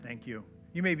Thank you.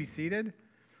 You may be seated.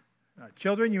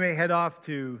 Children, you may head off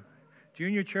to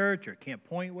junior church or Camp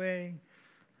Point Way.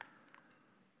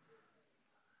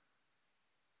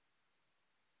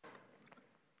 I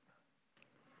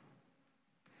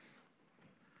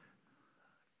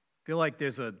feel like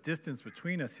there's a distance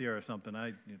between us here or something.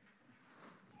 I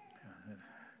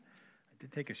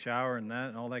did take a shower and that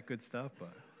and all that good stuff,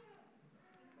 but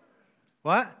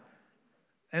what?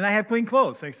 And I have clean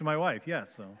clothes thanks to my wife.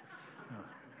 Yes, so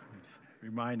just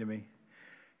reminded me.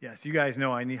 Yes, you guys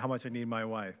know how much I need my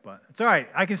wife, but it's all right.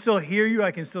 I can still hear you.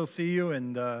 I can still see you.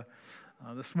 And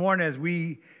this morning, as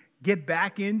we get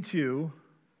back into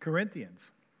Corinthians,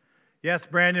 yes,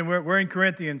 Brandon, we're in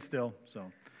Corinthians still.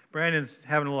 So Brandon's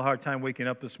having a little hard time waking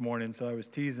up this morning, so I was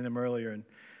teasing him earlier, and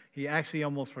he actually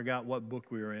almost forgot what book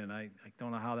we were in. I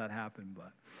don't know how that happened,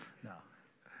 but no.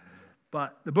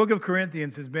 But the book of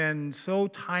Corinthians has been so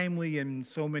timely in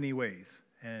so many ways.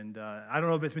 And I don't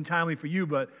know if it's been timely for you,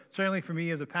 but certainly for me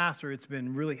as a pastor, it's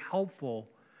been really helpful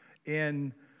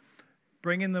in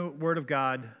bringing the Word of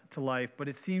God to life. But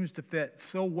it seems to fit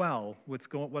so well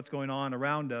with what's going on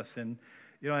around us. And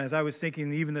as I was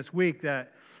thinking even this week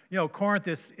that Corinth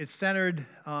is centered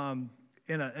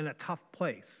in a tough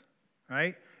place,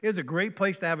 right? It was a great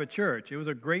place to have a church. It was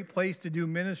a great place to do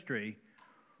ministry,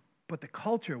 but the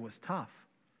culture was tough.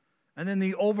 And then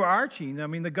the overarching,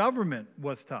 the government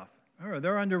was tough.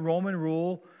 They're under Roman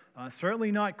rule,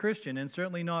 certainly not Christian and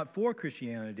certainly not for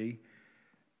Christianity,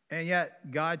 and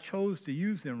yet God chose to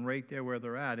use them right there where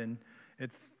they're at, and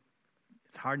it's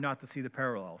hard not to see the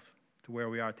parallels to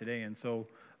where we are today. And so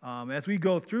as we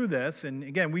go through this, and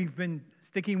again, we've been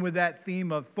sticking with that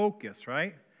theme of focus,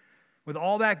 right? With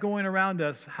all that going around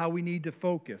us, how we need to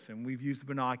focus, and we've used the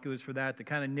binoculars for that to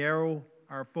kind of narrow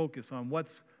our focus on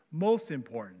what's most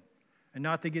important and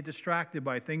not to get distracted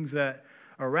by things that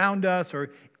around us,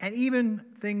 and even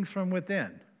things from within,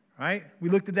 right? We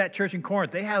looked at that church in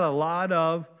Corinth. They had a lot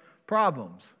of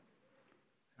problems,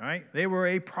 right? They were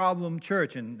a problem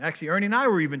church, and actually Ernie and I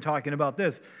were even talking about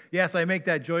this. Yes, I make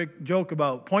that joke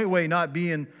about Point Way not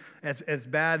being as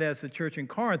bad as the church in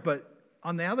Corinth, but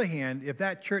on the other hand, if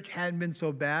that church hadn't been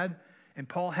so bad and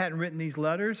Paul hadn't written these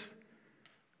letters,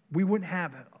 we wouldn't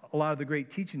have a lot of the great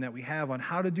teaching that we have on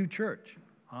how to do church.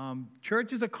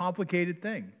 Church is a complicated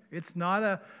thing. It's not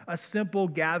a simple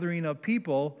gathering of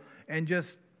people and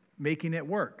just making it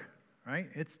work, right?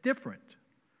 It's different.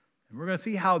 And we're going to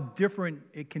see how different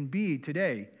it can be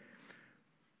today.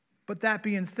 But that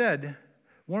being said,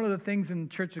 one of the things in the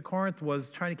Church of Corinth was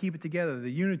trying to keep it together,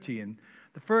 the unity. And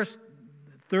the first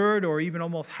third or even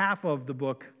almost half of the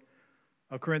book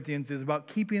of Corinthians is about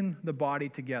keeping the body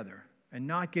together and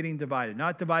not getting divided,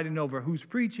 not dividing over who's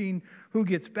preaching, who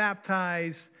gets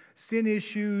baptized, sin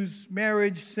issues,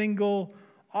 marriage, single.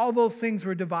 All those things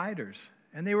were dividers,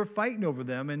 and they were fighting over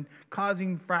them and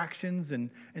causing fractions and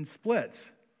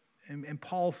splits. And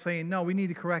Paul's saying, no, we need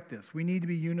to correct this. We need to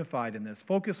be unified in this.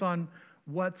 Focus on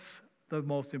what's the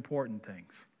most important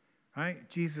things, right?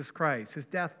 Jesus Christ, His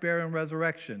death, burial, and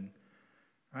resurrection,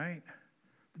 right?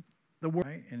 The Word,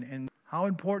 right? And how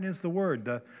important is the Word?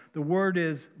 The Word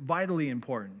is vitally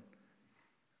important,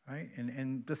 right?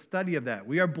 And the study of that.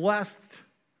 We are blessed,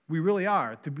 we really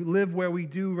are, to live where we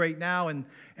do right now and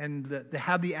to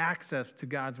have the access to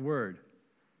God's Word.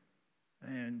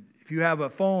 And if you have a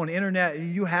phone, internet,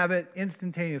 you have it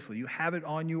instantaneously. You have it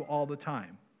on you all the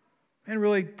time. And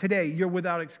really, today, you're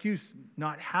without excuse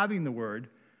not having the Word.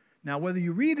 Now, whether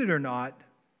you read it or not,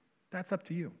 that's up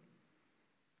to you.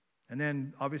 And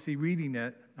then, obviously, reading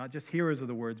it, not just hearers of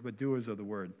the words, but doers of the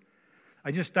word.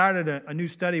 I just started a new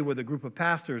study with a group of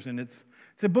pastors, and it's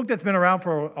a book that's been around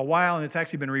for a while, and it's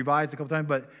actually been revised a couple times,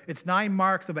 but it's 9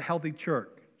 Marks of a Healthy Church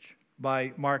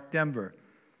by Mark Denver.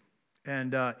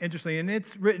 And interestingly, and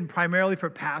it's written primarily for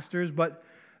pastors, but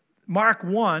Mark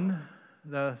 1,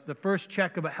 the first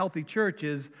check of a healthy church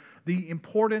is the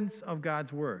importance of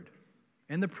God's word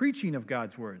and the preaching of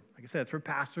God's word. Like I said, it's for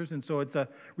pastors, and so it's a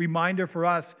reminder for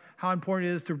us how important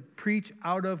it is to preach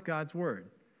out of God's word.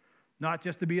 Not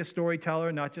just to be a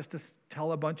storyteller, not just to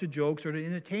tell a bunch of jokes or to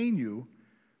entertain you,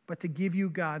 but to give you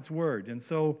God's word. And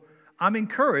so I'm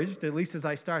encouraged, at least as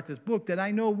I start this book, that I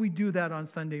know we do that on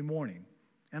Sunday morning.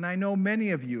 And I know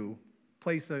many of you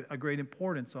place a great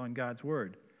importance on God's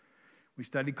word. We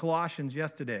studied Colossians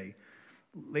yesterday.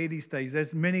 Ladies' studies,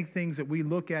 there's many things that we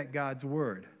look at God's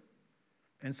word.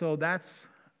 And so that's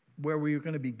where we're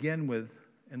going to begin with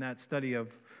in that study of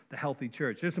the healthy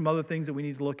church. There's some other things that we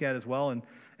need to look at as well. And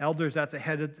elders, that's a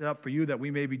heads up for you that we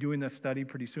may be doing this study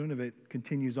pretty soon if it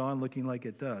continues on looking like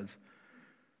it does.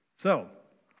 So,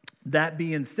 that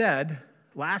being said,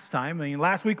 last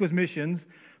week was missions.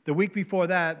 The week before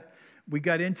that, we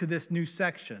got into this new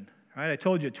section. Right? I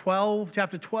told you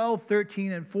chapter 12,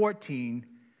 13, and 14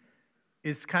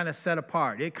 is kind of set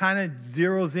apart. It kind of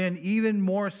zeroes in even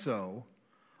more so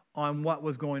on what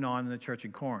was going on in the church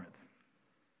in Corinth.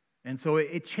 And so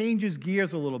it changes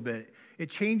gears a little bit. It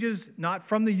changes not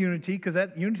from the unity, because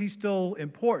that unity is still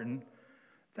important.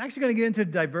 It's actually going to get into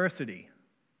diversity.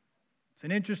 It's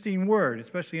an interesting word,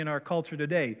 especially in our culture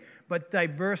today. But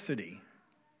diversity,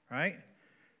 right?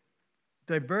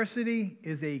 Diversity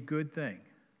is a good thing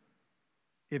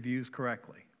if used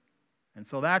correctly. And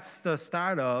so that's the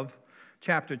start of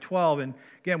chapter 12. And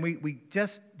again, we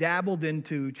just dabbled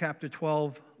into chapter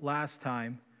 12 last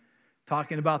time,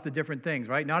 talking about the different things,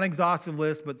 right? Not an exhaustive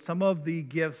list, but some of the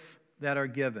gifts that are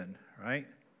given, right?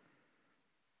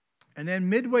 And then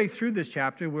midway through this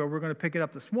chapter, where we're going to pick it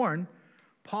up this morning,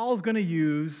 Paul's going to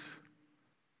use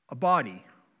a body,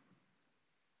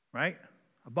 right?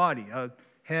 A body, a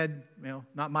head,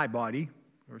 not my body,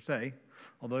 per se,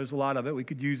 although there's a lot of it. We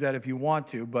could use that if you want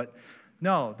to, but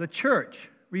no, the church,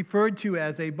 referred to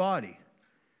as a body.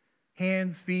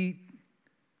 Hands, feet,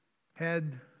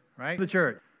 head, right? The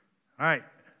church. All right.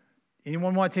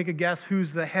 Anyone want to take a guess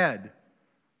who's the head?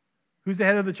 Who's the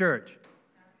head of the church?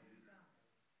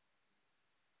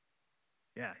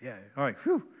 Yeah. All right.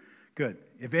 Whew. Good.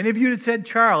 If any of you had said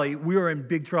Charlie, we are in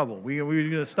big trouble. We're going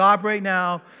to stop right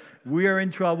now. We are in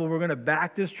trouble. We're going to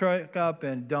back this truck up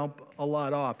and dump a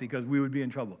lot off because we would be in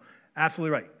trouble.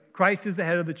 Absolutely right. Christ is the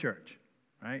head of the church,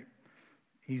 right?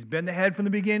 He's been the head from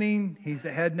the beginning. He's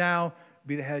the head now.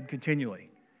 Be the head continually.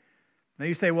 Now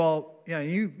you say, well,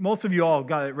 most of you all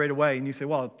got it right away, and you say,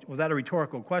 well, was that a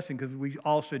rhetorical question? Because we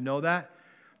all should know that.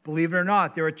 Believe it or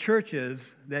not, there are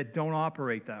churches that don't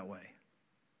operate that way.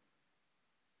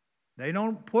 They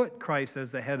don't put Christ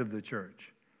as the head of the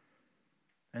church.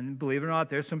 And believe it or not,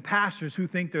 there's some pastors who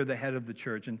think they're the head of the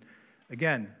church. And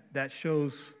again, that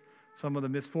shows some of the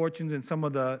misfortunes and some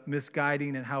of the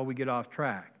misguiding and how we get off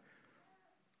track.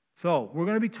 So we're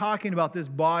going to be talking about this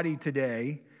body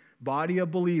today, body of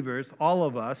believers, all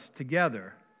of us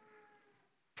together.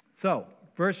 So,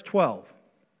 verse 12.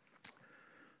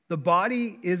 The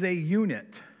body is a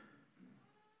unit,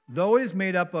 though it is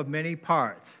made up of many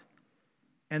parts.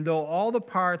 And though all the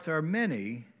parts are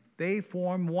many, they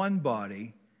form one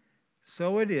body.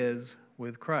 So it is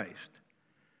with Christ.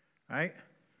 Right?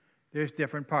 There's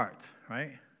different parts,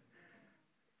 right?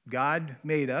 God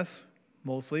made us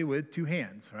mostly with 2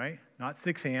 hands, right? Not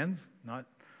 6 hands.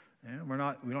 We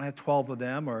don't have 12 of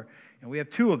them, and we have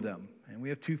 2 of them, and we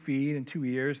have 2 feet and 2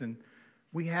 ears, and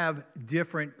we have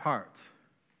different parts.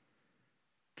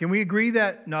 Can we agree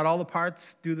that not all the parts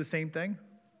do the same thing?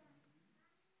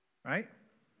 Right?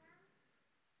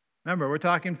 Remember, we're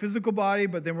talking physical body,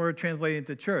 but then we're translating it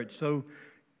to church. So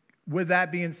with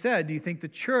that being said, do you think the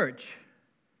church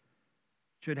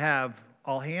should have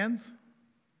all hands,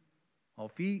 all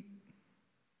feet?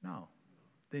 No.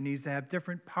 It needs to have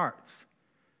different parts.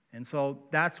 And so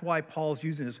that's why Paul's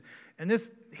using this. And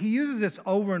he uses this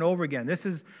over and over again. This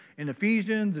is in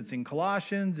Ephesians, it's in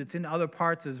Colossians, it's in other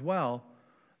parts as well,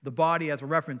 the body as a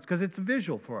reference, because it's a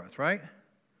visual for us, right?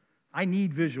 I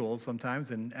need visuals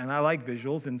sometimes, and I like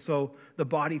visuals, and so the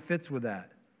body fits with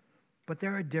that. But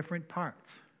there are different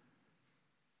parts.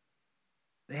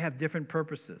 They have different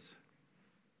purposes.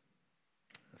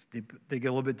 Let's dig a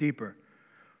little bit deeper.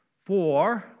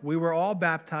 For we were all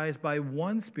baptized by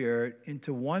one Spirit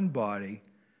into one body,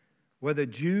 whether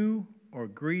Jew or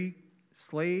Greek,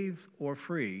 slaves or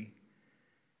free,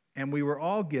 and we were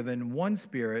all given one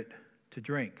Spirit to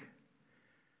drink.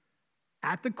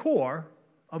 At the core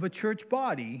of a church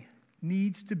body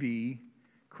needs to be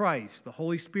Christ, the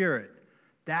Holy Spirit.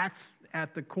 That's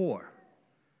at the core.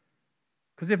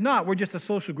 Because if not, we're just a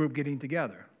social group getting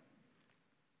together.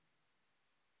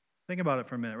 Think about it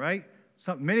for a minute, right?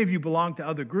 Many of you belong to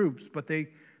other groups, but they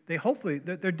hopefully,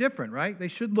 they're different, right? They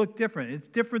should look different. It's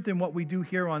different than what we do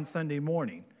here on Sunday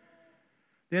morning.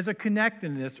 There's a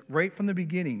connectedness right from the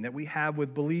beginning that we have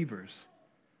with believers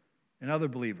and other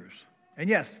believers. And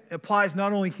yes, it applies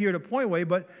not only here to Point Way,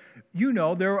 but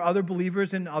there are other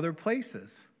believers in other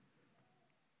places.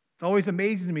 It's always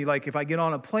amazing to me, like if I get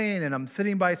on a plane and I'm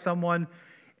sitting by someone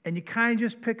and you kind of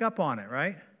just pick up on it,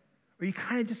 right? Or you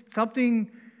kind of just,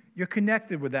 you're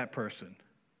connected with that person.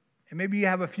 And maybe you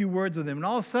have a few words with them, and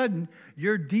all of a sudden,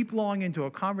 you're deep long into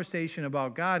a conversation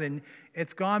about God, and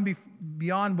it's gone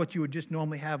beyond what you would just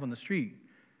normally have on the street.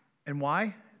 And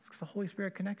why? It's because the Holy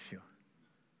Spirit connects you.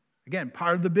 Again,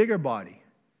 part of the bigger body,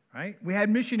 right? We had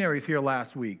missionaries here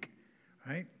last week,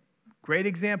 right? Great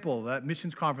example, that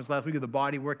missions conference last week of the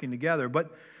body working together.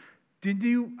 But Did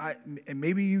you, and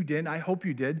maybe you didn't, I hope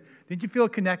you did you feel a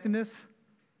connectedness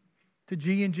to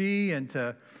G and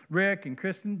to Rick and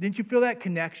Kristen? Didn't you feel that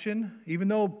connection, even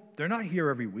though they're not here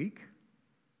every week?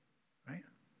 Right?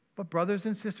 But brothers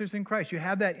and sisters in Christ, you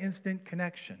have that instant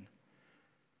connection.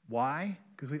 Why?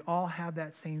 Because we all have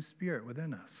that same spirit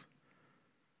within us.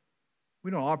 We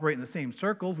don't operate in the same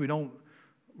circles. We don't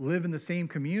live in the same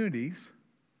communities.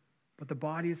 But the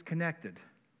body is connected.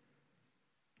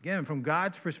 Again, from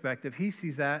God's perspective, He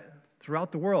sees that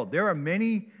throughout the world. There are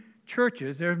many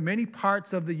churches, there are many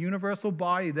parts of the universal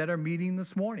body that are meeting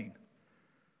this morning.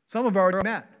 Some have already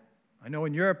met. I know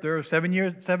in Europe they're 7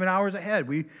 hours ahead.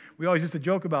 We always used to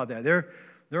joke about that.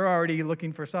 They're already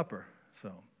looking for supper.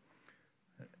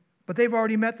 But they've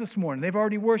already met this morning. They've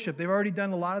already worshiped. They've already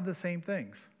done a lot of the same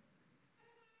things.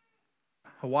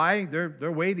 Hawaii,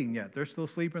 they're waiting yet. They're still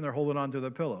sleeping. They're holding on to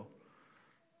their pillow.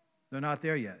 They're not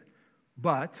there yet.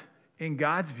 But in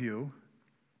God's view,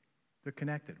 they're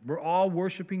connected. We're all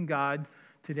worshiping God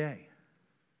today.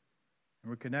 And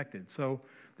we're connected. So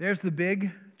there's the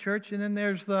big church, and then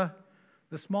there's the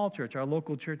small church, our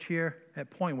local church here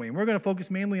at Point Way. And we're going to focus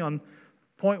mainly on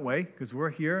Point Way because we're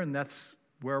here, and that's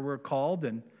where we're called.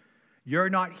 And you're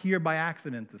not here by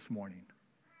accident this morning.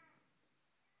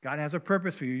 God has a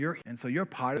purpose for you. And so you're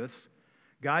part of this.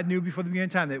 God knew before the beginning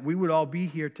of time that we would all be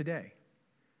here today.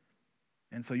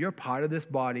 And so you're part of this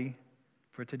body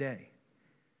for today.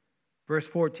 Verse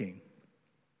 14.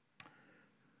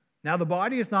 Now the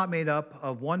body is not made up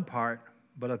of one part,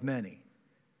 but of many.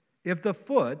 If the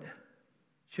foot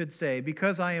should say,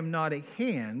 because I am not a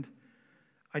hand,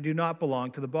 I do not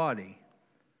belong to the body,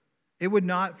 it would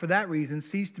not, for that reason,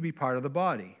 cease to be part of the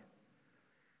body.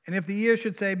 And if the ear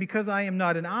should say, because I am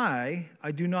not an eye,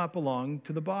 I do not belong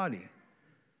to the body,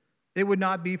 it would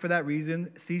not be, for that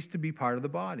reason, cease to be part of the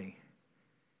body.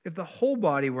 If the whole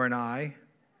body were an eye,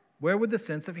 where would the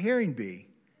sense of hearing be?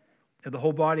 If the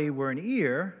whole body were an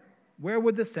ear, where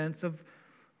would the sense of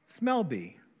smell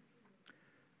be?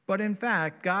 But in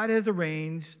fact, God has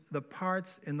arranged the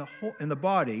parts in the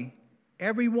body,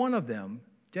 every one of them,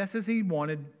 just as He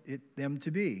wanted them to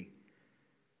be.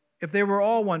 If they were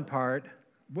all one part,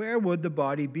 where would the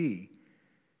body be?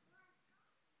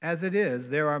 As it is,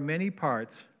 there are many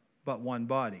parts, but one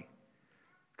body.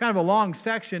 It's kind of a long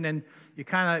section, and you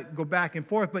kind of go back and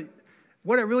forth, but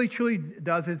what it really truly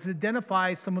does is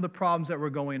identify some of the problems that were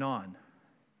going on,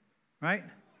 right?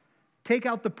 Take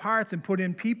out the parts and put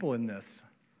in people in this,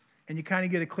 and you kind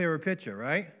of get a clearer picture,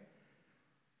 right?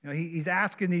 You know, he's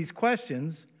asking these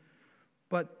questions,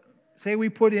 but say we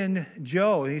put in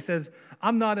Joe, and he says,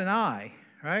 I'm not an eye,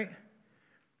 right?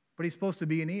 But he's supposed to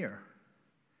be an ear,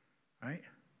 right?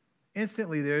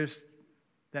 Instantly there's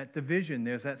that division,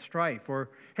 there's that strife, or,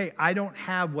 hey, I don't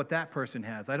have what that person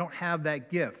has. I don't have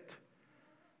that gift,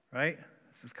 right?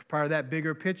 This is part of that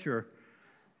bigger picture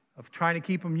of trying to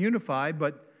keep them unified,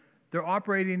 but they're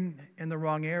operating in the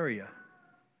wrong area.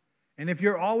 And if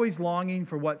you're always longing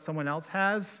for what someone else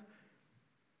has,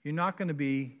 you're not going to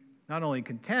be not only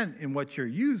content in what you're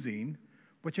using,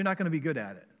 but you're not going to be good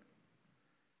at it,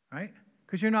 right?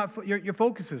 Because your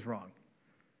focus is wrong,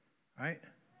 right?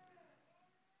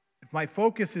 If my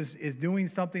focus is doing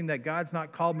something that God's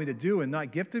not called me to do and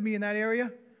not gifted me in that area,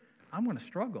 I'm going to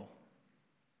struggle.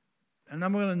 And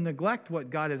I'm going to neglect what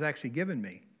God has actually given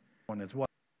me as well.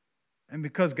 And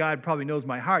because God probably knows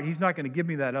my heart, He's not going to give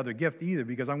me that other gift either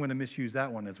because I'm going to misuse that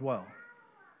one as well.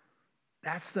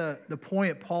 That's the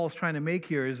point Paul's trying to make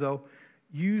here is, though,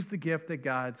 use the gift that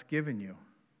God's given you.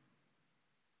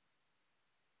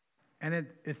 And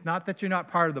it's not that you're not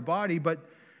part of the body, but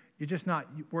you're just not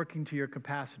working to your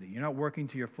capacity. You're not working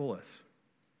to your fullest.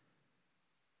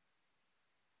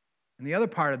 And the other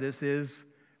part of this is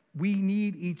we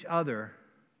need each other.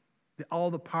 All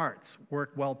the parts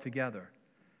work well together.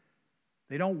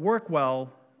 They don't work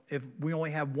well if we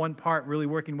only have one part really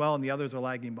working well and the others are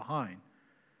lagging behind.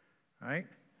 Right?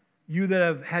 You that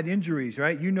have had injuries,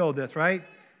 right? You know this, right?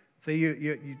 Say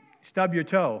you stub your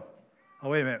toe. Oh,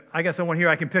 wait a minute. I got someone here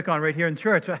I can pick on right here in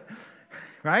church.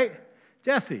 Right?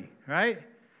 Jesse, right?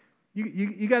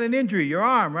 You got an injury, your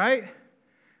arm, right?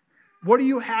 What do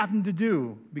you happen to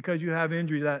do because you have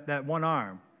injury that one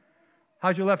arm?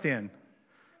 How's your left hand?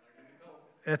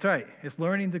 That's right. It's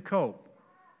learning to cope.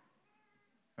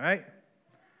 Right?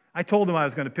 I told him I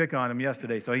was going to pick on him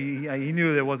yesterday, so he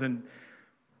knew there wasn't.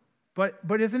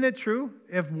 But isn't it true?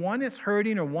 If one is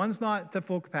hurting or one's not to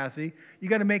full capacity, you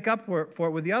got to make up for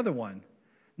it with the other one.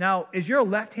 Now, is your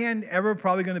left hand ever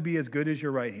probably going to be as good as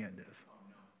your right hand is?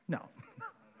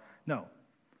 No.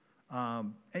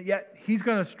 And yet he's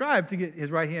going to strive to get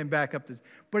his right hand back up to.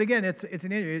 But again, it's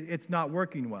an injury. It's not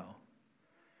working well.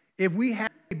 if we had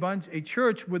a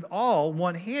church with all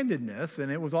one-handedness,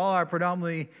 and it was all our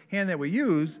predominantly hand that we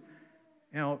use,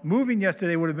 moving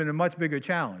yesterday would have been a much bigger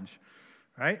challenge,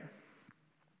 right?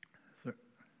 So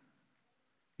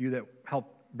you that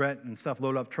helped Brent and stuff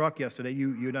load up truck yesterday,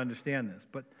 you'd understand this.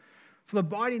 But so the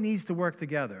body needs to work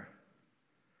together.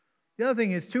 The other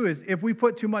thing is if we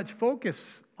put too much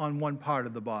focus on one part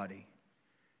of the body,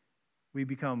 we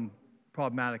become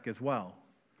problematic as well.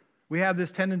 We have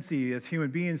this tendency as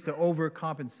human beings to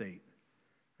overcompensate,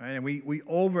 right? And we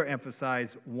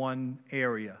overemphasize one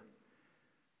area,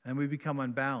 and we become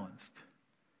unbalanced.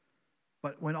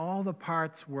 But when all the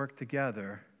parts work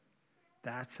together,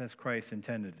 that's as Christ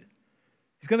intended it.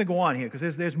 He's going to go on here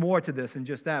because there's more to this than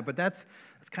just that, but that's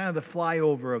kind of the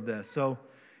flyover of this. So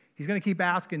he's going to keep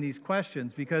asking these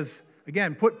questions because,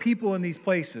 again, put people in these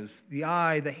places, the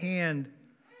eye, the hand,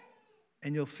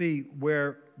 and you'll see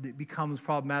where it becomes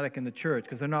problematic in the church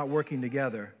because they're not working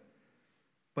together.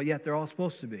 But yet they're all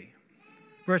supposed to be.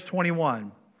 Verse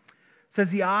 21 says,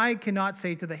 the eye cannot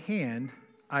say to the hand,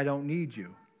 I don't need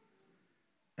you.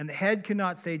 And the head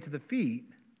cannot say to the feet,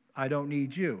 I don't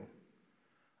need you.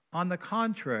 On the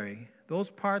contrary,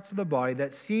 those parts of the body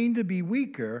that seem to be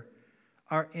weaker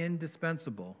are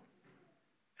indispensable.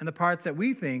 And the parts that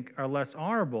we think are less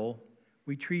honorable,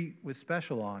 we treat with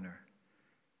special honor.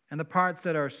 And the parts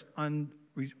that are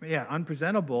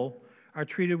unpresentable are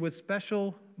treated with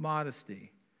special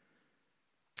modesty.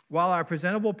 While our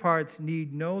presentable parts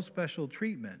need no special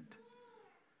treatment,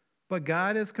 but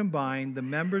God has combined the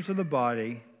members of the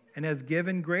body and has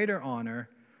given greater honor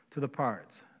to the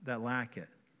parts that lack it,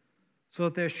 so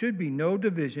that there should be no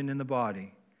division in the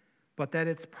body, but that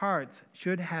its parts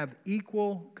should have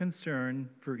equal concern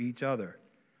for each other.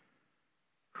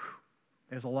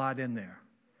 There's a lot in there.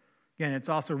 Again, it's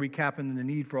also recapping the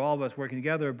need for all of us working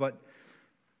together, but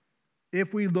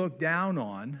if we look down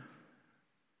on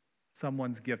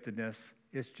someone's giftedness,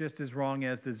 it's just as wrong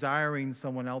as desiring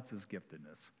someone else's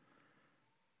giftedness.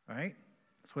 Right?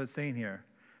 That's what it's saying here.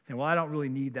 And well, I don't really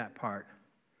need that part.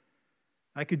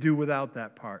 I could do without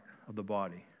that part of the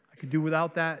body. I could do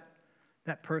without that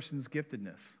person's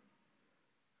giftedness.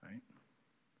 Right?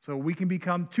 So we can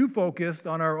become too focused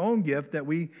on our own gift that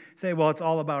we say, well, it's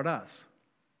all about us.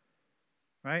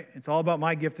 Right? It's all about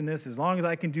my giftedness. As long as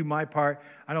I can do my part,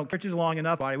 I don't churches long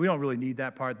enough. We don't really need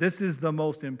that part. This is the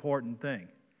most important thing.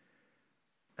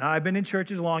 Now, I've been in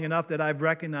churches long enough that I've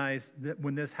recognized that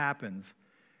when this happens,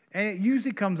 and it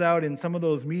usually comes out in some of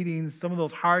those meetings, some of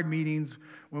those hard meetings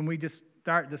when we just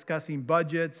start discussing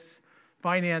budgets,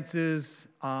 finances,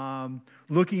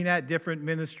 looking at different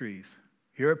ministries.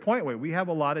 Here at Pointway, we have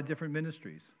a lot of different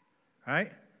ministries,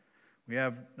 right? We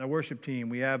have a worship team,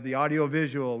 we have the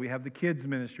audio-visual, we have the kids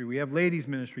ministry, we have ladies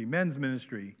ministry, men's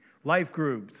ministry, life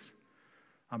groups.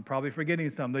 I'm probably forgetting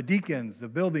some. The deacons, the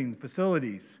building,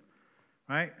 facilities,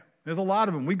 right? There's a lot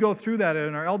of them. We go through that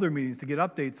in our elder meetings to get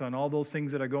updates on all those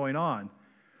things that are going on.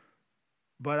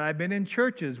 But I've been in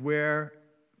churches where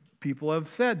people have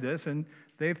said this, and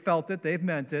they've felt it, they've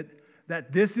meant it,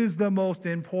 that this is the most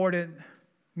important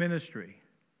ministry.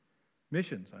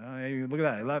 Missions. Look at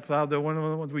that. I left out one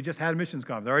of the ones we just had a missions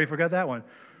conference. I already forgot that one.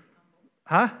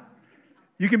 Huh?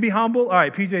 You can be humble. All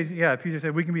right, PJ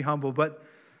said we can be humble. But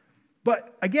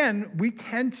again, we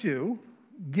tend to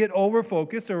get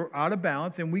over-focused or out of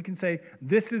balance, and we can say,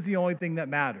 this is the only thing that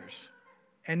matters,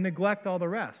 and neglect all the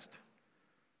rest.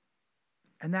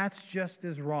 And that's just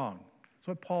as wrong. That's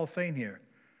what Paul's saying here.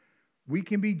 We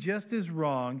can be just as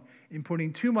wrong in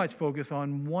putting too much focus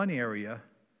on one area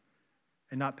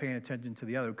and not paying attention to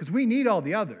the other, because we need all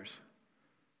the others.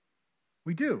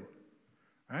 We do,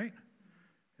 right?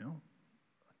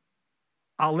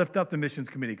 I'll lift up the missions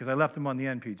committee because I left them on the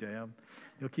end, PJ.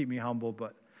 You'll keep me humble,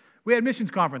 but we had missions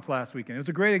conference last weekend. It was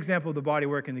a great example of the body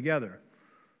working together.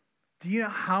 Do you know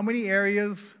how many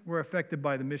areas were affected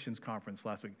by the missions conference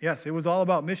last week? Yes, it was all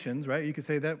about missions, right? You could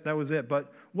say that was it.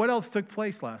 But what else took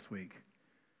place last week?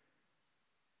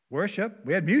 Worship.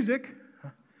 We had music.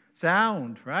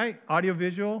 Sound, right?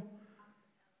 Audio-visual.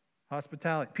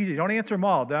 Hospitality. PJ, don't answer them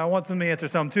all. I want them to answer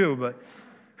some too, but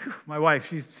my wife,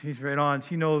 she's right on.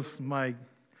 She knows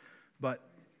but,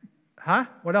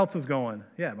 what else was going?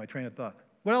 Yeah, my train of thought.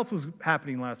 What else was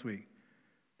happening last week?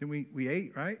 Didn't we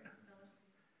ate, right?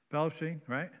 Fellowship,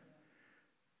 right?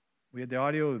 We had the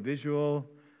audio, the visual.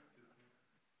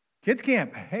 Kids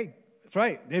camp. Hey, that's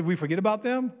right. Did we forget about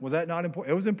them? Was that not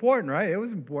important? It was important, right? It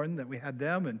was important that we had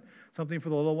them and something for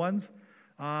the little ones.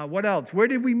 What else? Where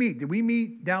did we meet? Did we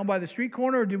meet down by the street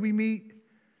corner, or did we meet,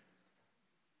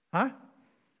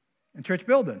 in church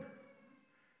building?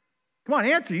 Come on,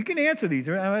 answer. You can answer these.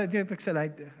 Like I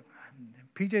said,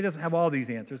 PJ doesn't have all these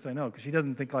answers, I know, because she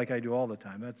doesn't think like I do all the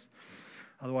time.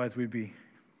 Otherwise we'd be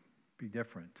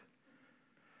different.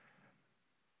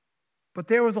 But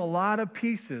there was a lot of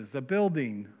pieces, a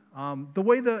building, the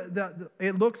way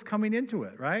it looks coming into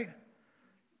it, right?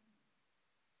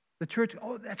 The church,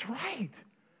 oh, that's right.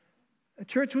 The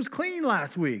church was clean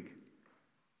last week.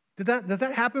 Does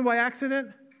that happen by accident?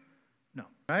 No,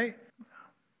 right?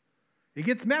 It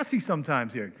gets messy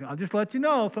sometimes here. I'll just let you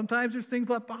know, sometimes there's things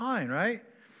left behind, right?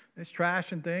 There's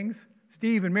trash and things.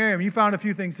 Steve and Miriam, you found a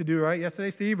few things to do, right?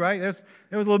 Yesterday, Steve, right? There was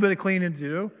a little bit of cleaning to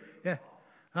do. Yeah.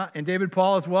 And David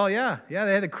Paul as well, yeah. Yeah,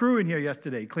 they had a crew in here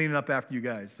yesterday cleaning up after you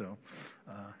guys. So,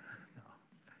 no.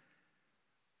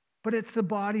 But it's the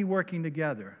body working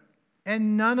together.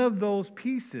 And none of those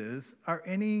pieces are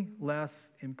any less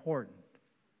important.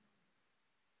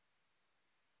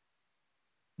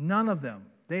 None of them.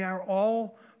 They are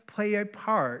all play a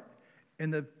part in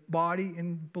the body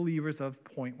and believers of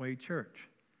Point Way Church.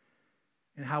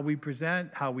 And how we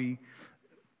present, how we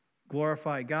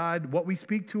glorify God, what we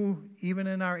speak to even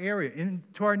in our area,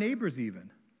 to our neighbors even.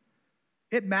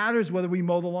 It matters whether we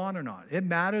mow the lawn or not. It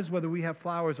matters whether we have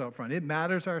flowers out front. It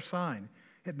matters our sign.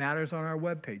 It matters on our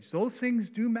webpage. Those things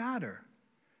do matter.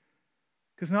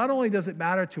 Because not only does it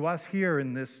matter to us here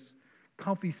in this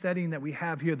comfy setting that we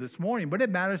have here this morning, but it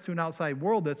matters to an outside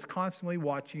world that's constantly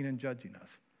watching and judging us.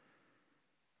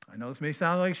 I know this may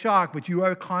sound like shock, but you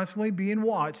are constantly being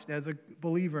watched as a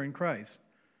believer in Christ.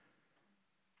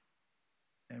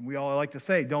 And we all like to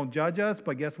say, don't judge us,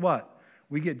 but guess what?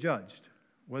 We get judged.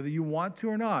 Whether you want to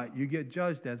or not, you get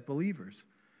judged as believers.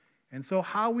 And so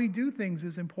how we do things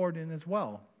is important as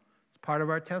well. It's part of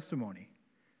our testimony.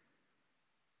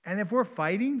 And if we're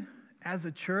fighting as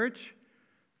a church,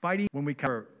 fighting when we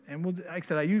cover, and like I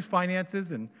said, I use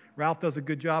finances, and Ralph does a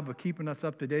good job of keeping us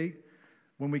up to date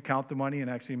when we count the money and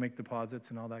actually make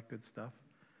deposits and all that good stuff.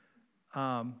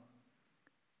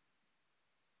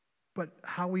 But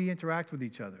how we interact with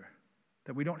each other,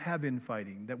 that we don't have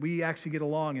infighting, that we actually get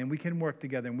along and we can work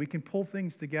together and we can pull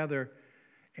things together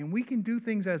and we can do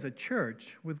things as a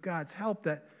church with God's help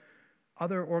that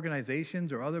other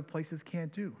organizations or other places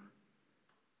can't do.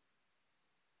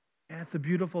 And it's a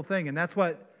beautiful thing. And that's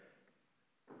what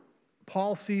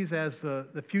Paul sees as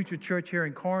the future church here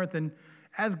in Corinth and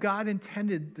as God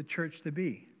intended the church to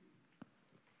be.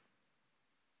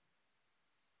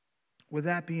 With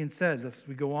that being said, as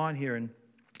we go on here, and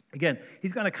again,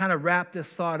 he's going to kind of wrap this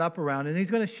thought up around, and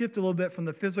he's going to shift a little bit from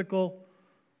the physical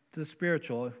to the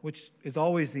spiritual, which is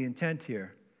always the intent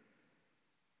here.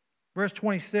 Verse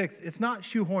 26, it's not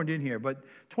shoehorned in here, but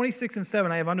 26 and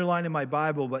 7 I have underlined in my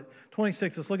Bible, but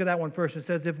 26, let's look at that one first. It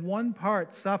says, if one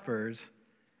part suffers,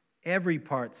 every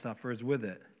part suffers with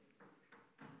it.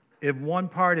 If one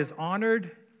part is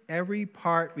honored, every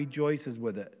part rejoices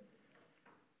with it.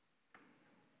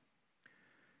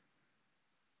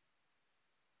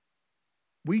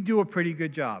 We do a pretty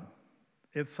good job.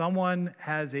 If someone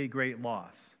has a great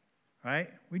loss, right?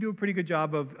 We do a pretty good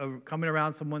job of coming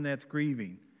around someone that's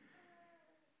grieving.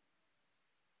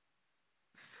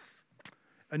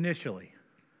 Initially.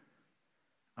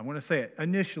 I'm going to say it.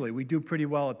 Initially, we do pretty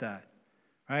well at that,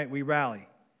 right? We rally.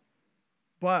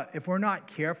 But if we're not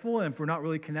careful and if we're not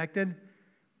really connected,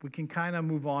 we can kind of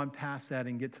move on past that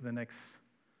and get to the next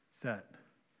set.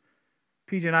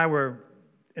 PJ and I were,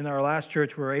 in our last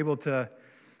church, we were able to,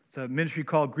 it's a ministry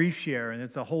called Grief Share, and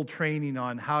it's a whole training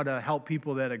on how to help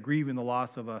people that are grieving the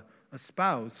loss of a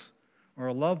spouse or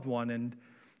a loved one.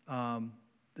 And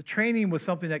the training was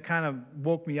something that kind of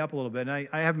woke me up a little bit, and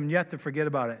I haven't yet to forget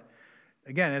about it.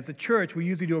 Again, as a church, we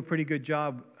usually do a pretty good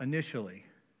job initially.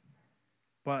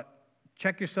 But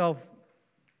check yourself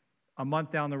a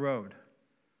month down the road,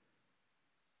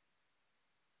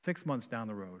 6 months down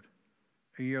the road,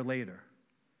 a year later.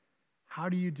 How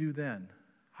do you do then?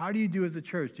 How do you do as a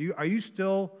church? Are you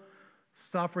still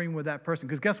suffering with that person?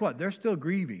 Because guess what? They're still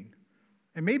grieving,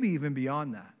 and maybe even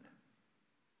beyond that.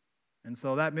 And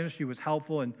so that ministry was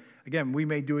helpful, and again, we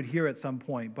may do it here at some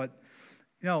point, but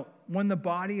when the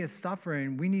body is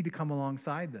suffering, we need to come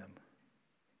alongside them.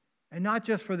 And not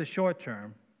just for the short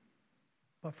term,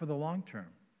 but for the long term.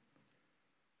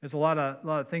 There's a lot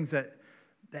of things that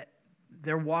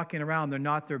they're walking around, they're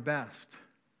not their best.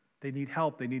 They need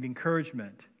help, they need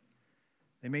encouragement.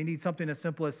 They may need something as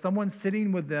simple as someone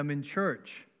sitting with them in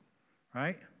church,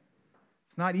 right?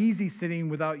 It's not easy sitting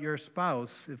without your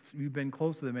spouse if you've been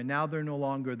close to them and now they're no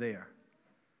longer there.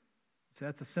 So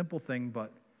that's a simple thing,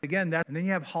 but again, and then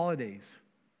you have holidays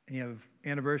and you have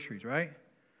anniversaries, right?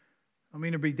 I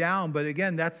mean to be down, but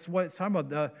again, that's what it's talking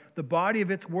about. The body, if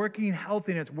it's working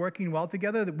healthy and it's working well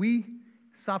together, that we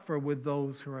suffer with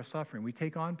those who are suffering. We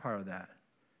take on part of that.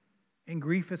 And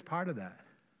grief is part of that.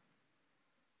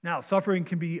 Now, suffering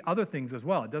can be other things as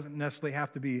well. It doesn't necessarily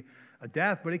have to be a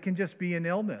death, but it can just be an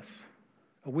illness,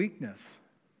 a weakness,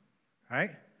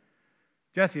 right?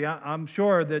 Jesse, I'm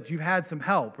sure that you've had some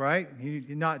help, right?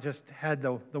 You not just had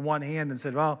the one hand and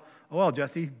said, well,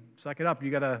 Jesse, suck it up. You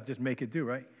got to just make it do,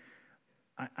 right?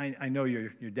 I know your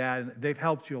dad, they've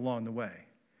helped you along the way,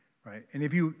 right? And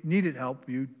if you needed help,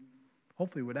 you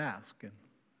hopefully would ask. And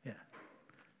yeah.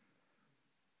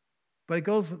 But it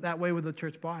goes that way with the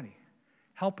church body,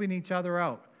 helping each other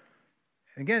out.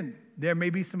 Again, there may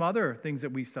be some other things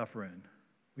that we suffer in.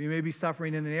 We may be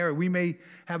suffering in an area. We may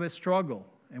have a struggle,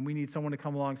 and we need someone to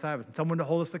come alongside us, and someone to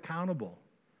hold us accountable.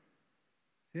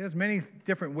 See, there's many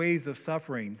different ways of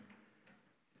suffering,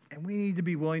 and we need to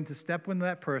be willing to step into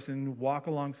that person, walk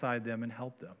alongside them, and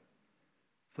help them.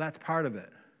 So that's part of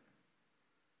it.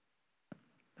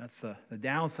 That's the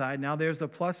downside. Now there's the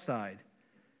plus side.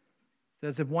 It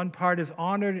says, if one part is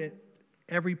honored,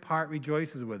 every part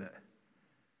rejoices with it.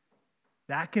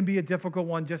 That can be a difficult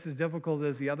one, just as difficult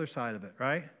as the other side of it,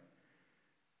 right?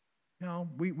 You know,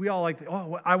 we all like,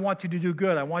 I want you to do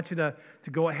good. I want you to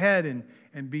go ahead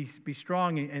and be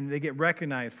strong, and they get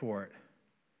recognized for it,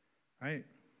 right?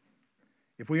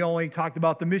 If we only talked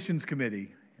about the missions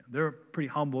committee, they're pretty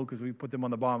humble because we put them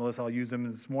on the bottom of the list. I'll use them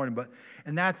this morning.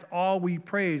 And that's all we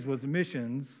praised was the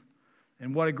missions,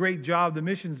 and what a great job the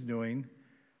missions doing.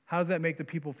 How does that make the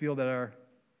people feel that are,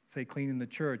 say, cleaning the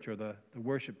church or the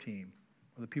worship team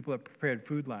or the people that prepared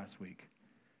food last week,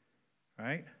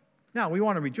 right? Now, we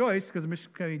want to rejoice because the mission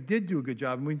committee did do a good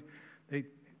job, and they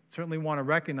certainly want to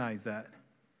recognize that.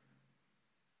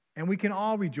 And we can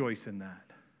all rejoice in that.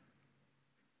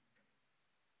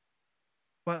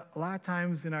 But a lot of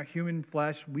times in our human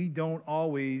flesh, we don't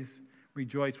always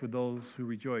rejoice with those who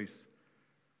rejoice.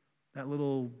 That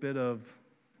little bit of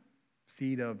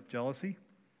seed of jealousy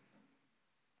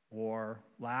or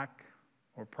lack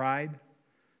or pride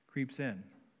creeps in.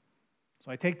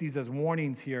 So I take these as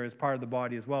warnings here as part of the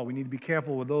body as well. We need to be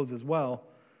careful with those as well.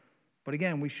 But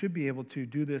again, we should be able to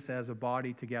do this as a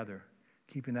body together,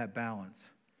 keeping that balance.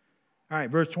 All right,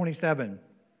 verse 27.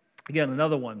 Again,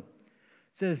 another one.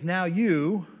 It says, now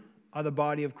you are the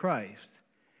body of Christ,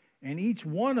 and each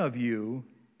one of you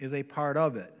is a part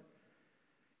of it.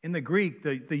 In the Greek,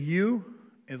 the you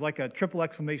is like a triple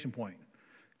exclamation point.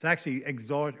 It's actually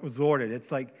exhorted. It's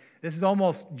like, this is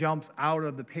almost jumps out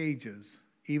of the pages,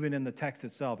 even in the text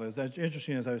itself. It was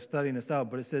interesting as I was studying this out,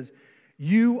 but it says,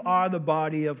 you are the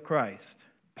body of Christ.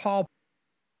 Paul,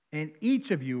 and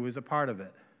each of you is a part of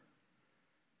it.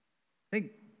 I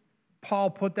think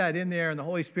Paul put that in there, and the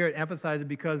Holy Spirit emphasized it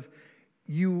because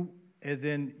you, as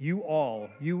in you all,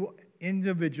 you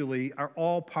individually are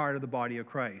all part of the body of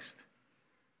Christ.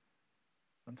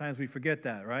 Sometimes we forget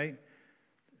that, right?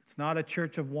 It's not a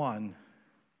church of one.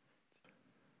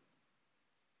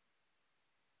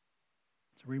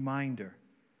 It's a reminder.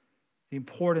 The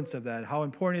importance of that, how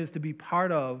important it is to be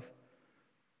part of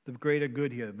the greater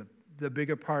good here, the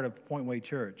bigger part of Point Way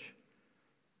Church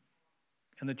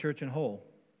and the church in whole.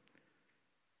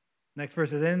 Next verse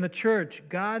says, in the church,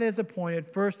 God has appointed,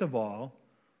 first of all,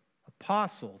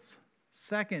 apostles,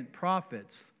 second,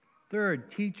 prophets, third,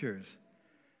 teachers,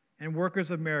 and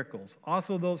workers of miracles.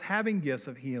 Also those having gifts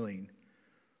of healing,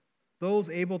 those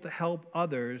able to help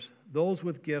others, those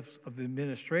with gifts of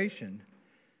administration,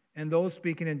 and those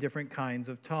speaking in different kinds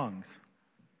of tongues.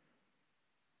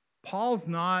 Paul's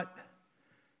not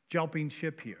jumping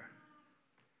ship here.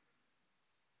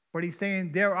 But he's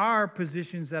saying there are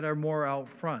positions that are more out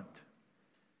front.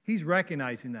 He's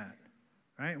recognizing that,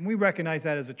 right? And we recognize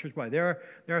that as a church body. There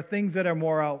are things that are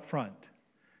more out front.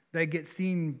 They get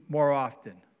seen more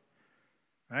often,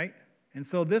 right? And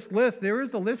so this list, there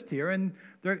is a list here, and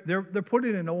they're put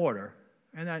it in order,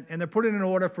 and they're put it in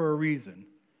order for a reason,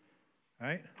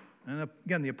 right? And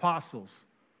again, the apostles,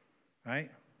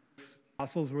 right?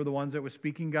 Apostles were the ones that were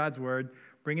speaking God's word,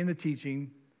 bringing the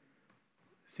teaching,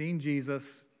 seeing Jesus.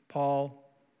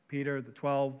 Paul, Peter, the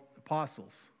 12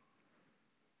 apostles,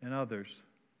 and others.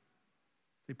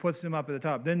 He puts them up at the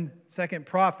top. Then second,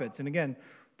 prophets. And again,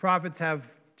 prophets have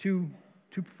two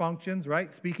functions,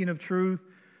 right? Speaking of truth,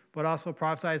 but also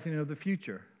prophesying of the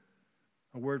future,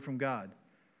 a word from God.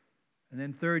 And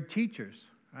then third, teachers,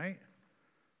 right?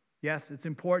 Yes, it's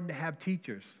important to have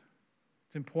teachers.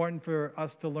 It's important for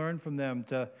us to learn from them,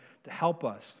 to help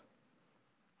us.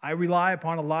 I rely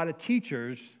upon a lot of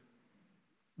teachers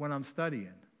when I'm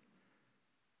studying.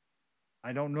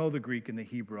 I don't know the Greek and the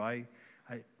Hebrew. I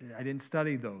didn't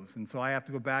study those, and so I have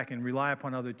to go back and rely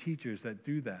upon other teachers that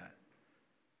do that.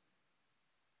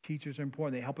 Teachers are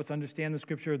important. They help us understand the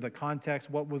Scripture, the context,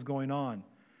 what was going on.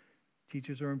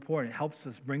 Teachers are important. It helps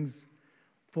us, brings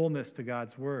fullness to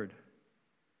God's word.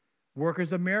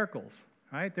 Workers of miracles,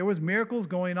 right? There was miracles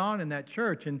going on in that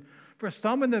church, and for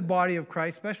some in the body of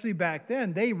Christ, especially back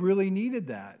then, they really needed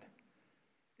that.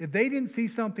 If they didn't see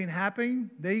something happening,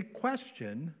 they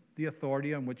questioned the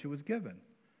authority on which it was given.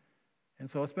 And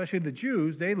so, especially the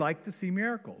Jews, they liked to see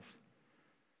miracles.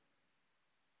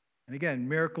 And again,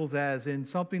 miracles as in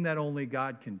something that only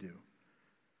God can do.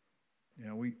 You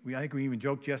know, I think we even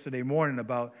joked yesterday morning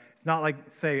about, it's not like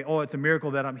say, oh, it's a miracle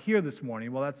that I'm here this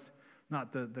morning. Well, that's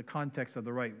not the context of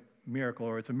the right miracle,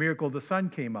 or it's a miracle the sun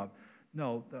came up.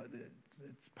 No,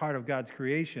 it's part of God's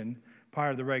creation,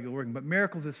 part of the regular working. But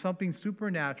miracles is something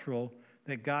supernatural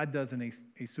that God does in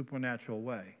a supernatural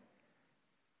way.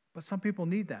 But some people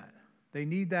need that. They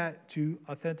need that to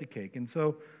authenticate. And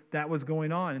so that was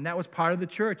going on. And that was part of the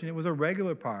church, and it was a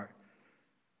regular part.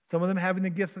 Some of them having the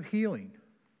gifts of healing.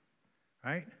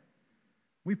 Right?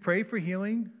 We pray for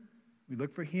healing. We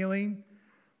look for healing.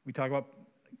 We talk about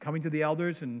coming to the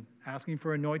elders and asking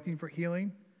for anointing for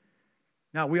healing.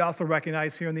 Now, we also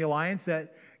recognize here in the Alliance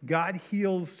that God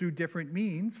heals through different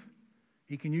means.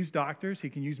 He can use doctors, he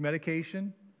can use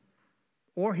medication,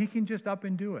 or he can just up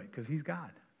and do it because he's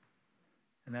God.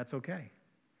 And that's okay.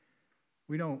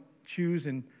 We don't choose,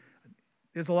 and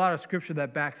there's a lot of scripture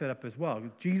that backs that up as well.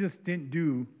 Jesus didn't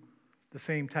do the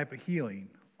same type of healing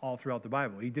all throughout the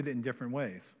Bible. He did it in different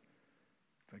ways.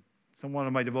 One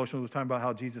of my devotionals was talking about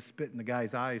how Jesus spit in the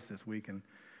guy's eyes this week, and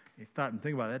he stopped and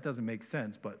think about it. That doesn't make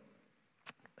sense, but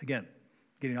again,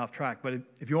 getting off track. But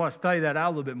if you want to study that out a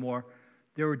little bit more,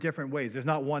 there were different ways. There's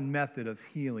not one method of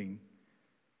healing.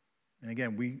 And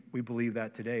again, we believe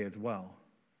that today as well.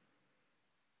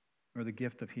 Or the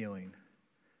gift of healing.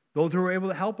 Those who are able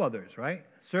to help others, right?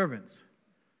 Servants.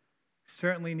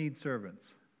 Certainly need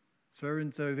servants.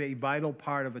 Servants are a vital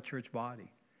part of a church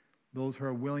body. Those who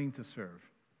are willing to serve.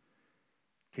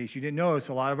 In case you didn't notice,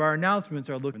 a lot of our announcements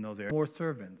are looking in those areas. More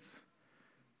servants.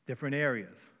 Different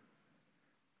areas.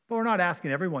 But we're not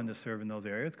asking everyone to serve in those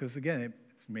areas because, again, it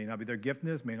may not be their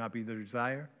giftedness, may not be their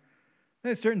desire.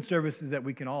 There's certain services that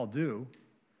we can all do,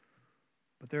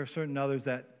 but there are certain others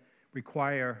that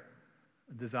require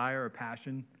a desire or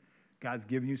passion. God's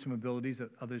given you some abilities that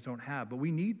others don't have, but we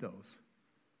need those.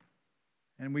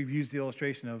 And we've used the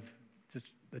illustration of just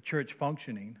the church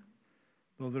functioning.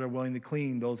 Those that are willing to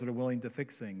clean, those that are willing to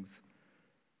fix things.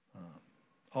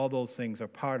 All those things are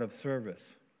part of service.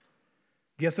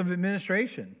 Gifts of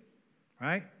administration,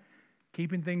 right?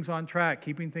 Keeping things on track,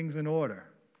 keeping things in order.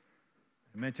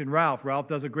 I mentioned Ralph. Ralph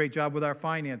does a great job with our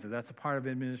finances. That's a part of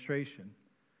administration.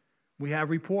 We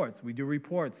have reports. We do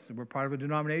reports. We're part of a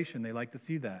denomination. They like to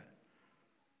see that.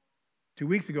 2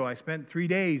 weeks ago, I spent 3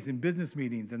 days in business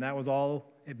meetings, and that was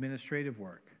all administrative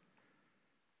work.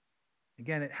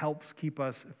 Again, it helps keep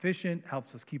us efficient,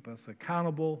 helps us keep us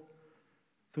accountable.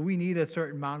 So we need a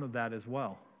certain amount of that as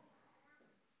well.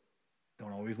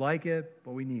 Don't always like it,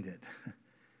 but we need it.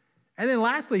 And then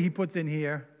lastly, he puts in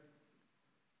here,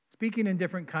 speaking in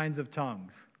different kinds of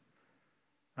tongues.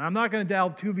 I'm not going to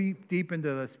delve too deep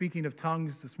into the speaking of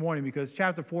tongues this morning because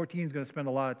chapter 14 is going to spend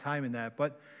a lot of time in that.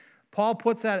 But Paul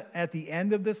puts that at the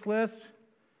end of this list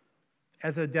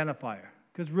as an identifier.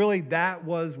 Because really, that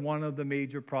was one of the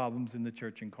major problems in the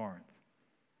church in Corinth.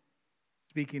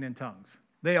 Speaking in tongues.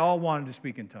 They all wanted to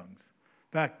speak in tongues.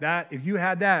 In fact, if you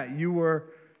had that, you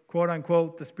were, quote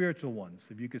unquote, the spiritual ones,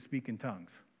 if you could speak in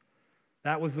tongues.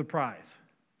 That was the prize.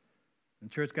 The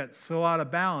church got so out of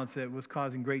balance that it was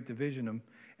causing great division,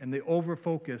 and they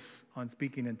over-focus on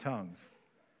speaking in tongues.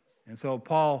 And so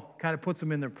Paul kind of puts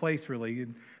them in their place, really.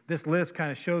 And this list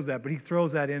kind of shows that, but he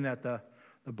throws that in at the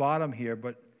bottom here.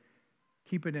 But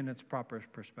keep it in its proper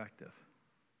perspective.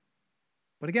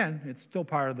 But again, it's still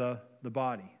part of the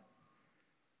body.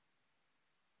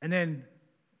 And then,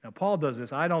 now Paul does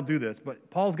this. I don't do this, but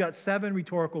Paul's got 7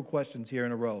 rhetorical questions here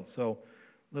in a row. So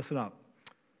listen up.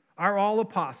 Are all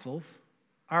apostles?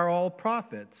 Are all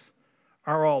prophets?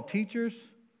 Are all teachers?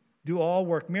 Do all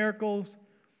work miracles?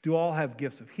 Do all have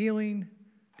gifts of healing?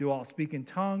 Do all speak in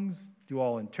tongues? Do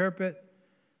all interpret?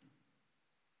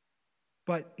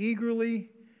 But eagerly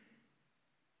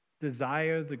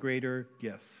desire the greater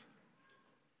gifts.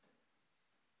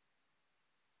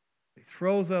 He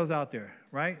throws those out there,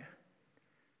 right?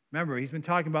 Remember, he's been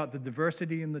talking about the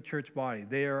diversity in the church body.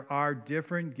 There are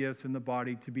different gifts in the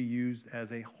body to be used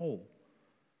as a whole.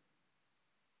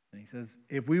 And he says,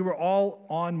 if we were all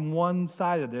on one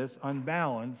side of this,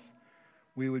 unbalanced,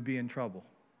 we would be in trouble.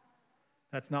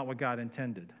 That's not what God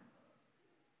intended,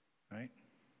 right?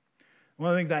 One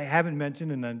of the things I haven't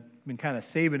mentioned, and I've been kind of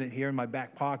saving it here in my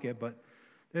back pocket, but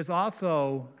there's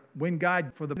also, when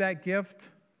God, for that gift,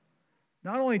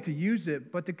 not only to use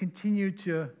it, but to continue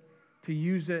to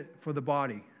use it for the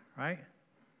body, right?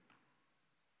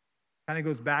 Kind of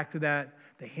goes back to that,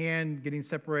 the hand getting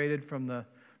separated from the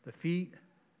feet,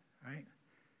 right?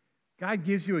 God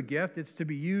gives you a gift. It's to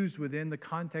be used within the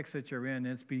context that you're in.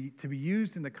 It's to be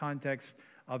used in the context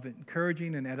of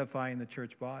encouraging and edifying the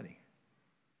church body.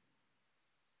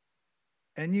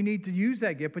 And you need to use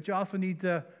that gift, but you also need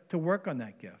to work on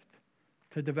that gift,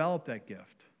 to develop that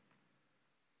gift.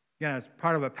 Again, as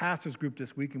part of a pastor's group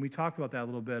this week, and we talked about that a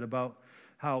little bit, about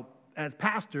how as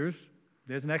pastors,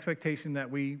 there's an expectation that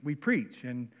we preach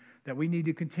and that we need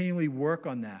to continually work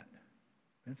on that.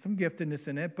 There's some giftedness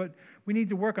in it, but we need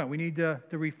to work on it. We need to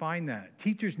refine that.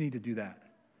 Teachers need to do that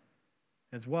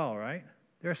as well, right?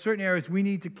 There are certain areas we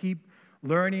need to keep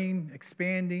learning,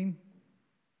 expanding,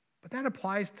 but that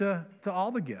applies to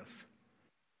all the gifts.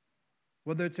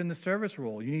 Whether it's in the service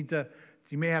role, you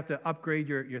may have to upgrade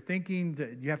your thinking.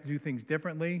 You have to do things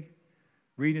differently,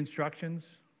 read instructions.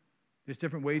 There's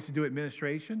different ways to do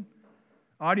administration.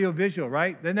 Audio, visual,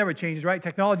 right? That never changes, right?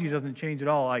 Technology doesn't change at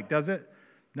all, like, does it?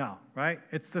 No, right?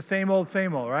 It's the same old,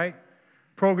 right?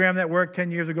 Program that worked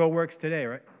 10 years ago works today,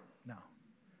 right? No.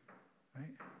 Right?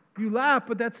 You laugh,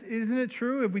 but isn't it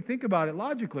true if we think about it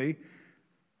logically?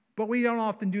 But we don't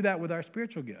often do that with our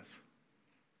spiritual gifts.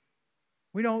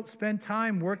 We don't spend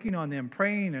time working on them,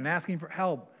 praying and asking for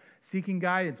help, seeking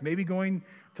guidance, maybe going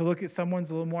to look at someone's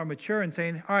a little more mature and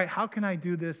saying, all right, how can I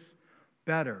do this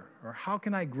better? Or how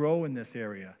can I grow in this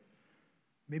area?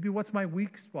 Maybe what's my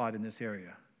weak spot in this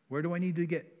area? Where do I need to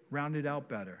get rounded out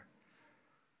better?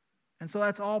 And so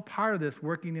that's all part of this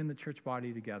working in the church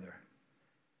body together.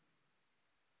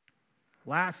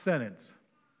 Last sentence.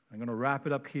 I'm going to wrap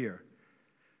it up here.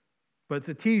 But it's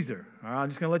a teaser. All right, I'm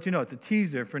just going to let you know it's a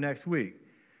teaser for next week.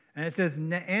 And it says,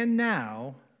 and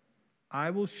now I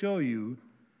will show you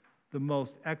the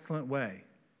most excellent way.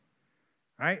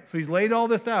 All right? So he's laid all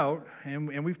this out,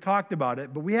 and we've talked about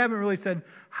it, but we haven't really said,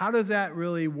 how does that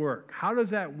really work? How does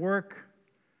that work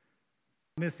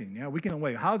missing? Yeah, we can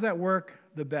wait. How does that work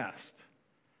the best?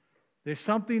 There's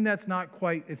something that's not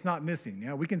quite, it's not missing.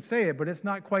 Yeah, we can say it, but it's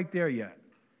not quite there yet.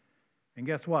 And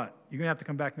guess what? You're going to have to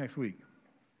come back next week.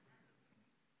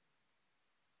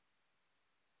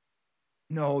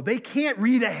 No, they can't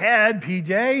read ahead,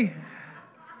 PJ.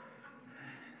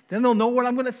 Then they'll know what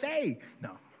I'm going to say.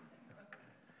 No.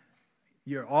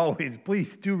 You're always,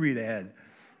 please do read ahead.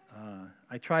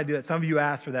 I tried to do that. Some of you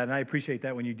asked for that, and I appreciate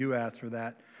that when you do ask for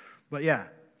that. But yeah,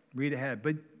 read ahead.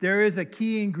 But there is a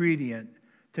key ingredient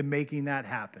to making that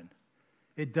happen.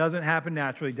 It doesn't happen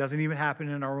naturally. It doesn't even happen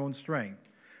in our own strength.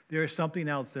 There is something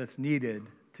else that's needed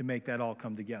to make that all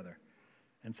come together.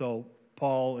 And so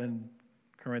Paul in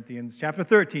Corinthians chapter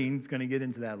 13 is going to get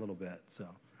into that a little bit. So,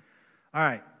 all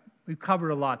right, we've covered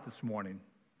a lot this morning,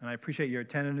 and I appreciate your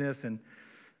attentiveness. And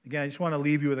again, I just want to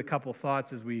leave you with a couple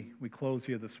thoughts as we close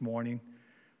here this morning.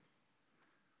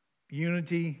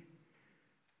 Unity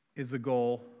is the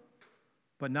goal,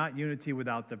 but not unity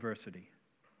without diversity.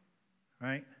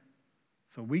 Right?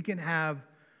 So we can have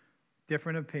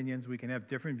different opinions, we can have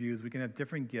different views, we can have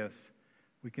different gifts,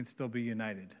 we can still be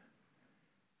united.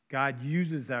 God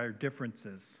uses our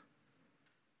differences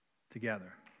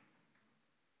together.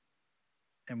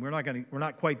 And we're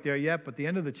not quite there yet, but the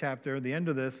end of the chapter, the end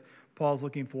of this, Paul's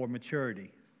looking for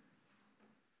maturity.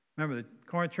 Remember, the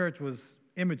Corinth church was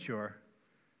immature.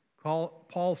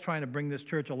 Paul's trying to bring this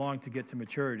church along to get to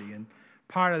maturity. And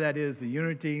part of that is the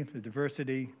unity, the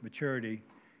diversity, maturity.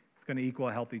 It's going to equal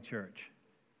a healthy church.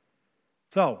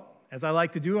 So, as I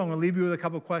like to do, I'm going to leave you with a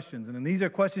couple of questions. And then these are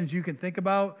questions you can think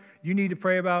about, you need to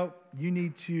pray about, you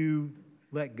need to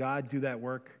let God do that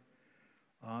work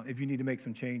if you need to make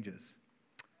some changes.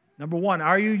 Number one,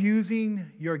 are you using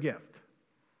your gift?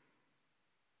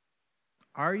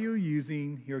 Are you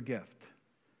using your gift?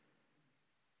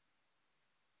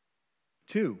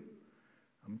 2,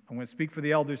 I'm going to speak for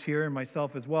the elders here and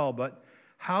myself as well, but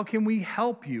how can we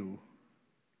help you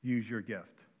use your gift?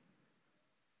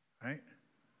 Right?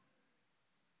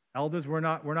 Elders, we're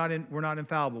not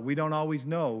infallible. We don't always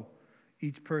know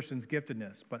each person's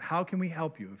giftedness, but how can we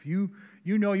help you? If you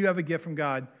know you have a gift from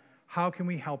God, how can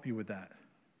we help you with that?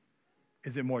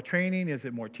 Is it more training? Is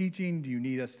it more teaching? Do you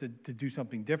need us to do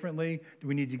something differently? Do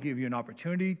we need to give you an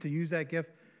opportunity to use that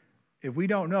gift? If we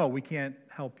don't know, we can't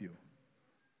help you.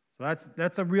 So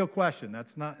that's a real question.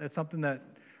 That's something that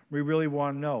we really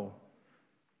want to know.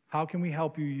 How can we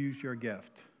help you use your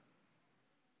gift?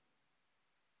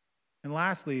 And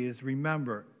lastly is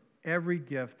remember, every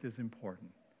gift is important.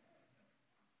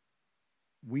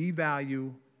 We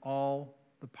value all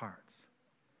the parts.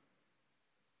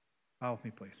 Bow with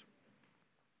me, please.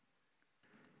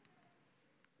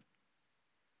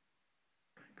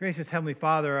 Gracious Heavenly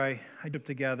Father, I dip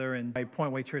together and my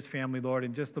Point Way Church family, Lord,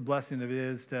 and just the blessing it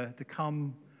is to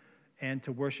come and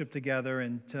to worship together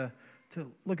and to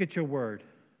look at your word.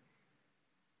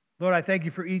 Lord, I thank you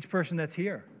for each person that's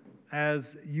here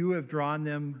as you have drawn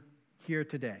them here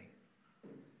today.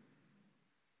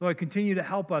 Lord, continue to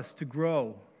help us to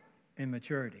grow in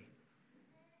maturity.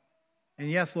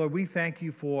 And yes, Lord, we thank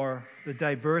you for the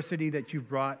diversity that you've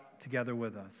brought together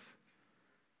with us.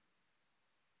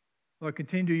 Lord,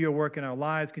 continue to do your work in our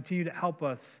lives. Continue to help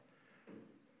us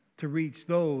to reach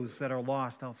those that are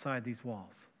lost outside these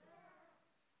walls.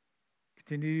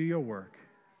 Continue to do your work.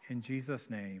 In Jesus'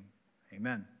 name,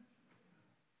 amen.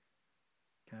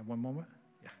 Can I have one moment?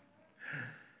 Yeah.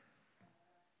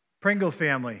 Pringles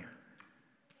family,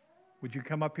 would you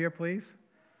come up here, please?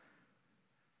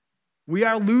 We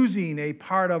are losing a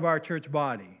part of our church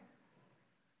body.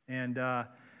 And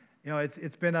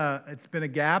it's been a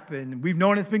gap, and we've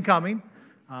known it's been coming.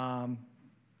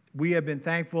 We have been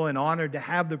thankful and honored to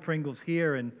have the Pringles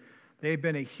here, and they've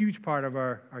been a huge part of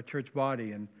our church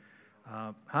body. And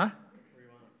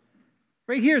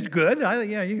right here is good.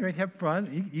 You can have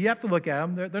fun. You have to look at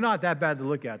them. They're not that bad to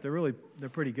look at. They're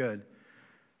pretty good.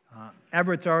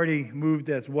 Everett's already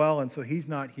moved as well, and so he's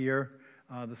not here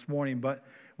this morning. But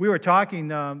we were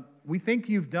talking. We think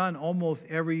you've done almost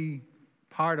every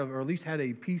part of, or at least had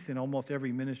a piece in almost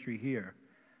every ministry here.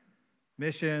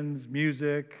 Missions,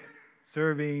 music,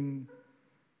 serving.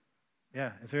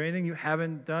 Yeah. Is there anything you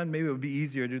haven't done? Maybe it would be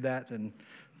easier to do that than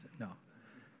no.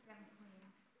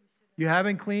 You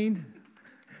haven't cleaned?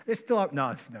 It's still up. No,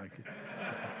 it's not.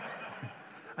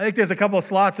 I think there's a couple of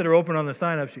slots that are open on the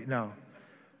sign-up sheet. No.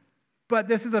 But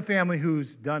this is a family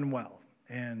who's done well.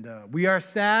 And we are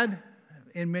sad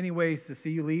in many ways to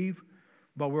see you leave.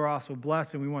 But we're also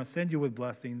blessed, and we want to send you with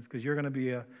blessings because you're going to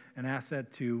be an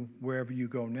asset to wherever you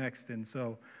go next. And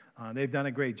so they've done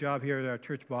a great job here at our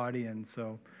church body. And so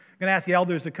I'm going to ask the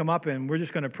elders to come up, and we're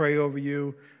just going to pray over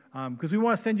you because we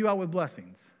want to send you out with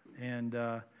blessings. And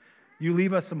you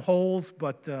leave us some holes,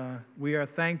 but we are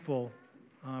thankful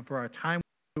for our time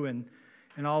with you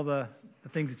and all the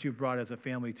things that you've brought as a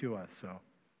family to us. So.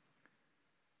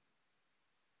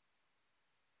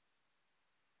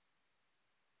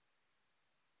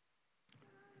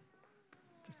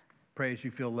 Pray as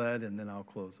you feel led, and then I'll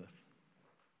close us.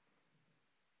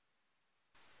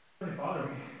 Heavenly Father,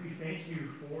 we thank you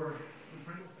for the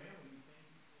Pringle family. We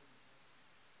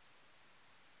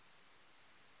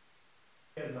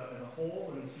thank you as a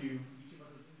whole and to each of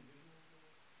us as individuals.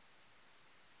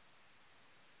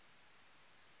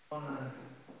 I want to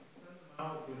send them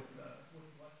out with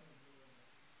blessings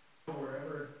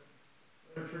wherever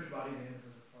church body they is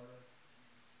a part of.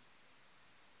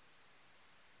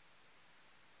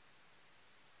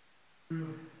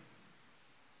 Through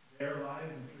their lives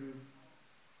and through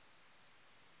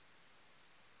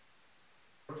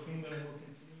our kingdom will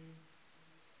continue.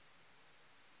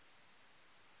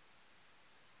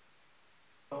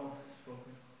 All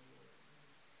spoken.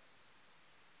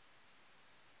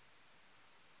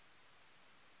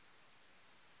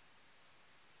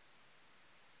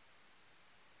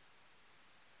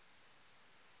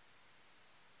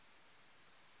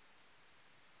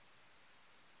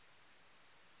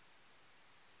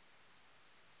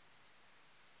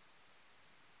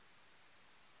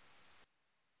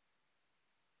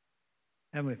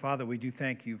 Heavenly Father, we do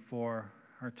thank you for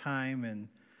our time and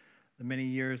the many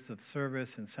years of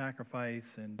service and sacrifice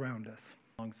and around us,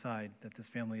 alongside that this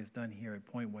family has done here at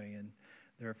Point Way, and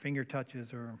their finger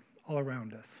touches are all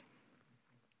around us.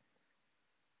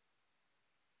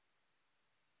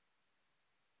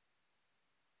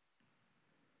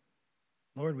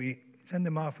 Lord, we send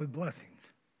them off with blessings.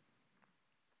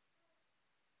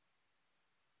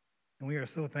 And we are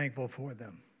so thankful for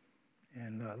them.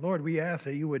 And Lord, we ask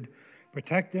that you would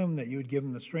protect them, that you would give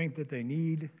them the strength that they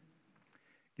need,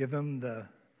 give them the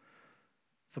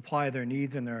supply of their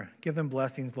needs, and give them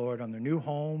blessings, Lord, on their new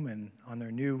home and on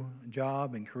their new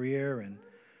job and career and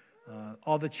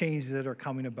all the changes that are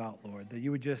coming about, Lord, that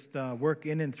you would just work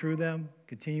in and through them,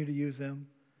 continue to use them.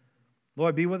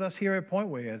 Lord, be with us here at Point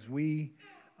Way as we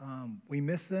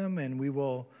miss them, and we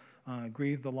will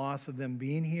grieve the loss of them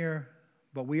being here,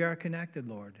 but we are connected,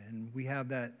 Lord, and we have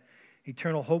that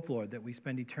eternal hope, Lord, that we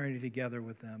spend eternity together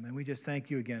with them. And we just thank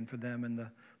you again for them and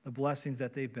the blessings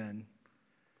that they've been.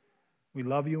 We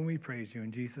love you and we praise you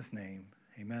in Jesus' name.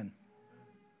 Amen.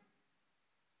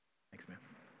 Thanks, man.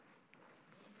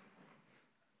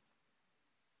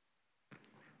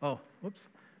 Oh, whoops.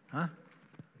 Huh?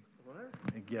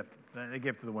 A gift. They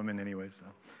give to the women anyway, so.